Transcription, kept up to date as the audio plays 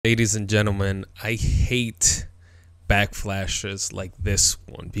Ladies and gentlemen, I hate backflashes like this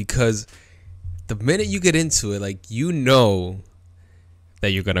one because the minute you get into it, like you know that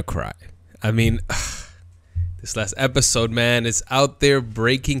you're gonna cry. I mean, this last episode, man, is out there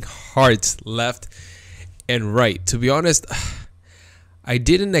breaking hearts left and right. To be honest, I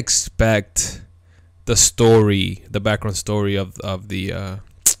didn't expect the background story of the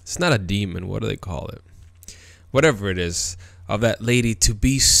it's not a demon, what do they call it? Whatever it is, of that lady to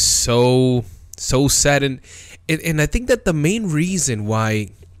be so sad. And I think that the main reason why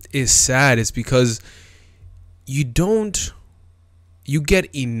it's sad is because you get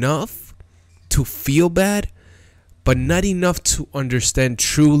enough to feel bad, but not enough to understand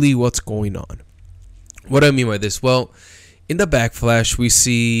truly what's going on. What do I mean by this? Well, in the backflash, we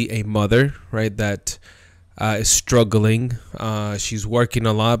see a mother, right, that is struggling. She's working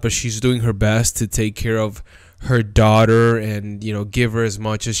a lot, but she's doing her best to take care of her daughter and, give her as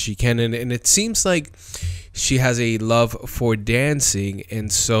much as she can. And it seems like she has a love for dancing.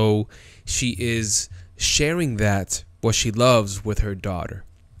 And so she is sharing what she loves with her daughter.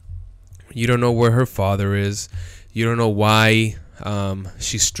 You don't know where her father is. You don't know why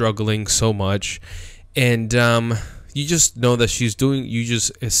she's struggling so much. And you just know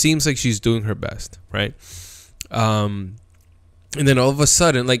that it seems like she's doing her best, right? And then all of a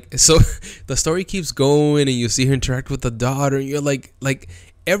sudden, so the story keeps going and you see her interact with the daughter and you're like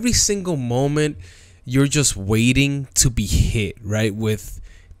every single moment you're just waiting to be hit, right, with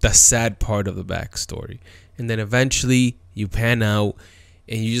the sad part of the backstory. And then eventually you pan out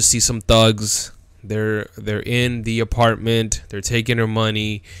and you just see some thugs. They're in the apartment, they're taking her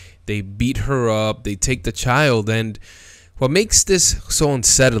money, they beat her up, they take the child. And what makes this so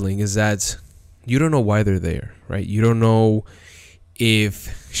unsettling is that you don't know why they're there, right? You don't know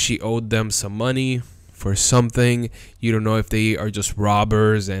if she owed them some money for something. You don't know if they are just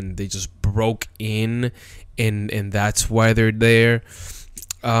robbers and they just broke in and that's why they're there.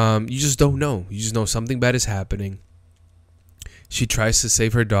 You just don't know. You just know something bad is happening. She tries to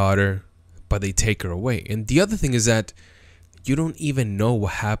save her daughter, but they take her away. And the other thing is that you don't even know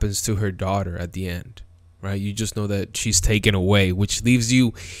what happens to her daughter at the end, right? You just know that she's taken away, which leaves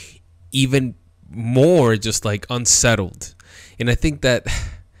you even more just like unsettled. And I think that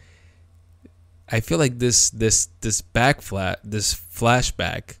I feel like this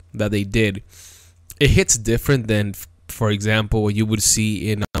flashback that they did, it hits different than, for example, what you would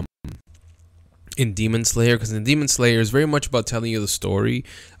see in Demon Slayer, because in Demon Slayer is very much about telling you the story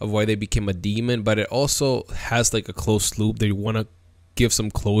of why they became a demon, but it also has like a closed loop. They want to give some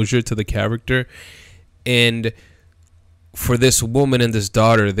closure to the character, and for this woman and this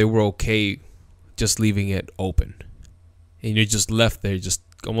daughter, they were okay just leaving it open. And you're just left there, just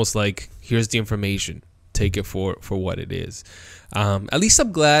almost like, here's the information, take it for what it is. At least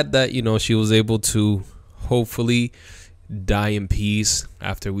I'm glad that she was able to hopefully die in peace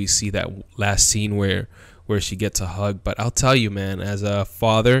after we see that last scene where she gets a hug. But I'll tell you, man, as a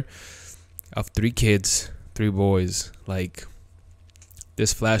father of 3 kids, 3 boys, like,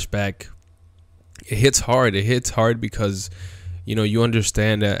 this flashback, it hits hard. It hits hard because you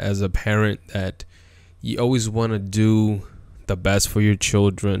understand that as a parent that you always want to do the best for your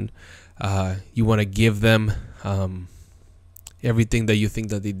children. You want to give them everything that you think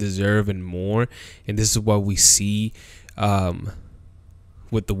that they deserve and more. And this is what we see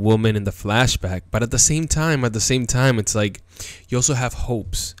with the woman in the flashback. But at the same time, it's like you also have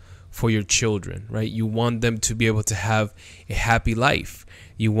hopes for your children, right? You want them to be able to have a happy life.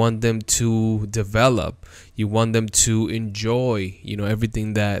 You want them to develop. You want them to enjoy,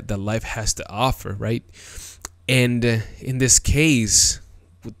 everything that life has to offer, right? And in this case,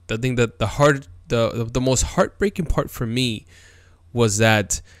 I think that the most heartbreaking part for me was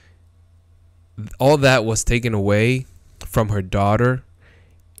that all that was taken away from her daughter,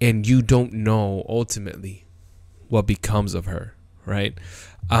 and you don't know ultimately what becomes of her, right?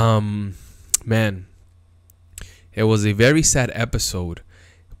 Man, it was a very sad episode,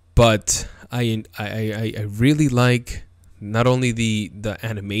 but I really like not only the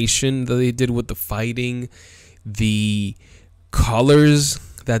animation that they did with the fighting, the colors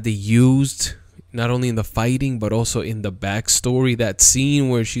that they used, not only in the fighting but also in the backstory. That scene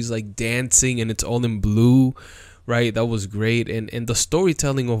where she's like dancing and it's all in blue, right? That was great. And the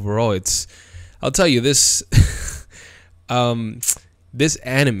storytelling overall, I'll tell you this. This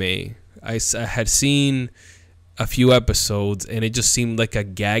anime, I had seen a few episodes and it just seemed like a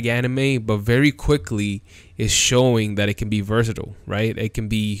gag anime, but very quickly is showing that it can be versatile, right? It can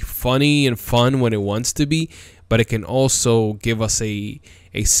be funny and fun when it wants to be, but it can also give us a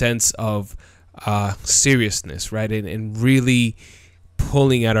sense of seriousness, right? And really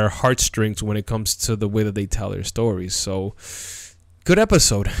pulling at our heartstrings when it comes to the way that they tell their stories. So good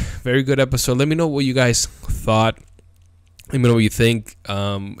episode, very good episode. Let me know what you guys thought. Let me know what you think.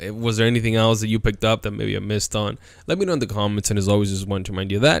 Was there anything else that you picked up that maybe I missed on? Let me know in the comments. And as always, just want to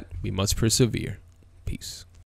remind you that we must persevere. Peace.